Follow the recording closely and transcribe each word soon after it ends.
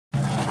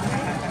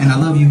And I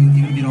love you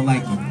even if you don't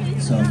like me.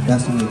 So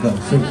that's the way it goes.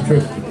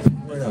 True.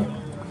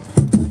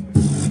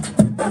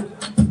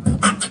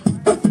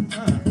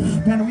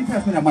 Panda, we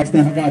pass me that mic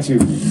stand. I got you.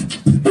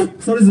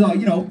 So this is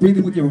you know,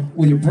 breathing with your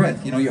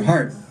breath. You know, your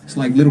heart. It's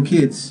like little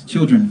kids,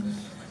 children.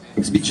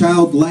 It's be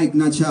childlike,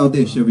 not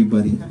childish.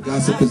 Everybody.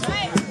 Gossip is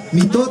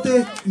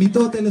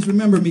mitote. Let's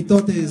remember,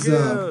 mitote is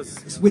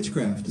it's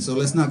witchcraft. So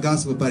let's not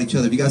gossip about each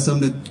other. If you got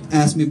something to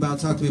ask me about,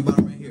 talk to me about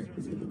it right here.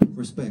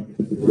 Respect.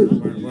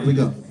 Here we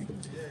go.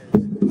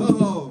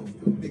 Oh,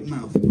 big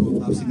mouth,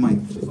 lopsy mic.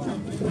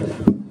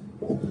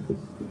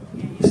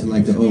 This is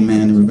like the old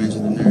man in Revenge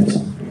of the Nerds.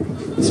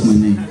 That's my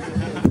name.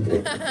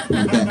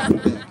 Back,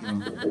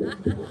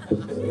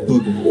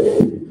 Booger.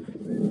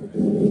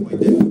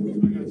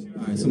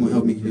 Alright, someone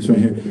help me. He's right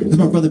here. This is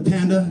my brother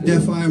Panda,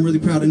 Deaf Eye. I'm really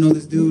proud to know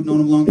this dude.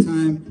 Known him a long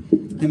time.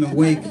 Him and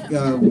Wake,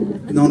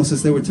 known him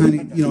since they were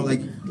tiny, you know,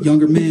 like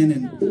younger men,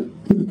 and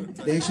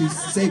they actually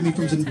saved me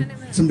from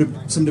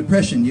some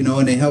depression, you know,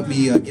 and they helped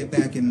me get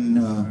back and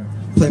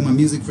play my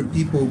music for the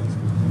people,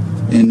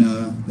 and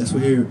that's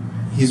what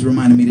he's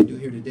reminding me to do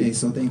here today.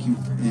 So thank you,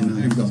 and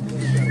here we go.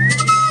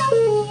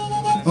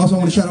 Also, I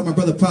want to shout out my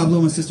brother Pablo,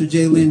 my sister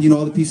Jaylyn, you know,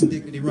 all the Peace and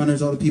Dignity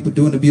runners, all the people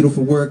doing the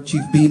beautiful work,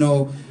 Chief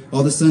Bino,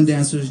 all the Sun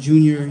Dancers,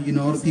 Junior, you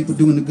know, all the people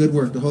doing the good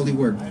work, the holy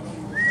work.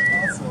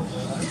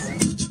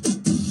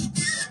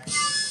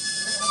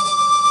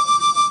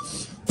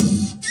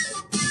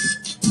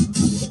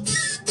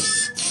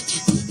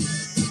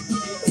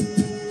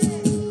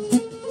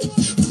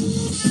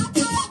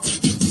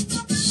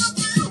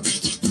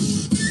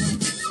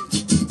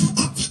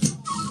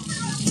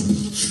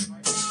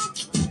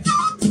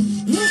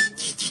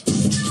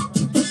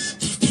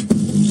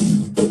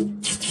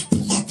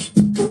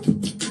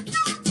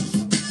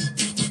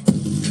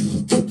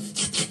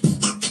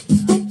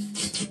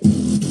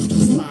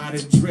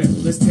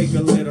 Let's take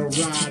a little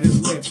ride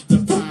and lift the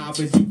vibe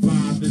as you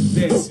vibe to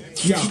this.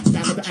 Yo,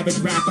 back with the average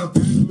rapper,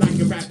 like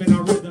you're rapping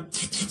on rhythm.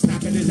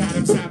 Snapping his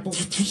Adam's apple,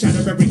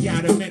 shatter every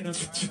atom in him.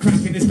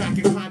 Cracking his back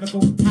and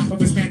clavicle, half of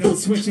his manual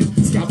switching.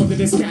 Scalpel to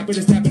this scalpel,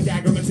 just stabbing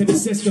dagger into the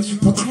system.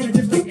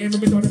 Additives like amber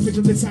with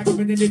artificial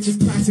attachment, and it's just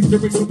plastic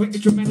lyrics over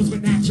instrumentals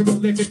with natural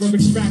living. We're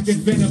extracting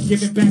venom,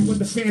 giving back what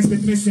the fans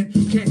been missing.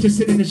 Can't just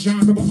sit in the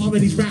genre, but all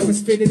of these rappers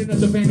fitted in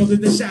other vandals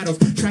in the shadows.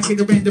 Tracking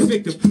a random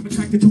victim,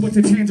 attracted to what's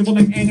intangible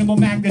like animal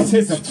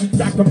magnetism.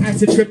 Back from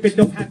acid tripping,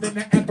 no having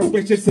an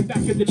apparition. Sit back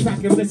in the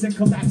track and listen,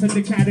 collapse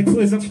into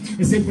cataclysm.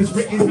 As it was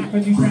written, half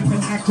of these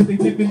rappers actually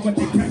living what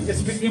they practice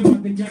spitting,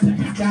 what they got to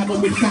have dabble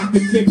with fact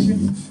and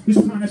fiction. This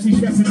kind of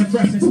dressing and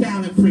fresh and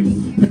style and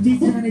free. But these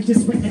kind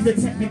just spitting the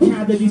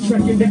technicality,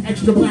 trekking the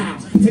extra mile.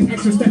 Take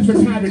extra steps for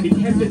clarity,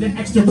 head to the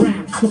extra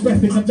round. The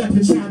weapons of left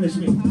to challenge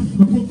me.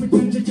 My proof of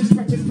danger just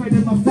stretches right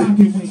in my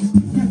falcon wings.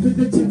 After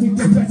the tinting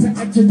professor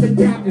enters the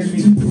doubt in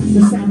me.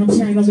 The sound I'm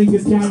channeling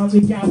is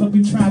Galilee,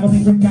 Galilee,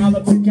 traveling from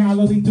Galilee to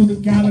Galilee through the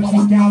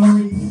galaxy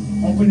gallery.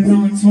 Open an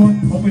on tour,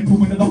 open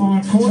moving to the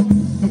encore.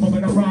 The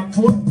moment I rock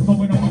for it, the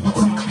moment I'm on the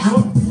top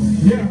floor.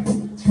 Yeah,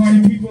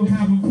 party people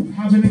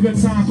having a good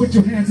time. Put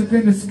your hands up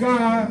in the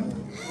sky.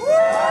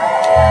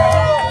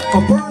 A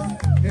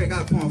birth, here I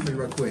got a poem for you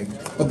real quick.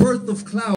 A birth of clouds.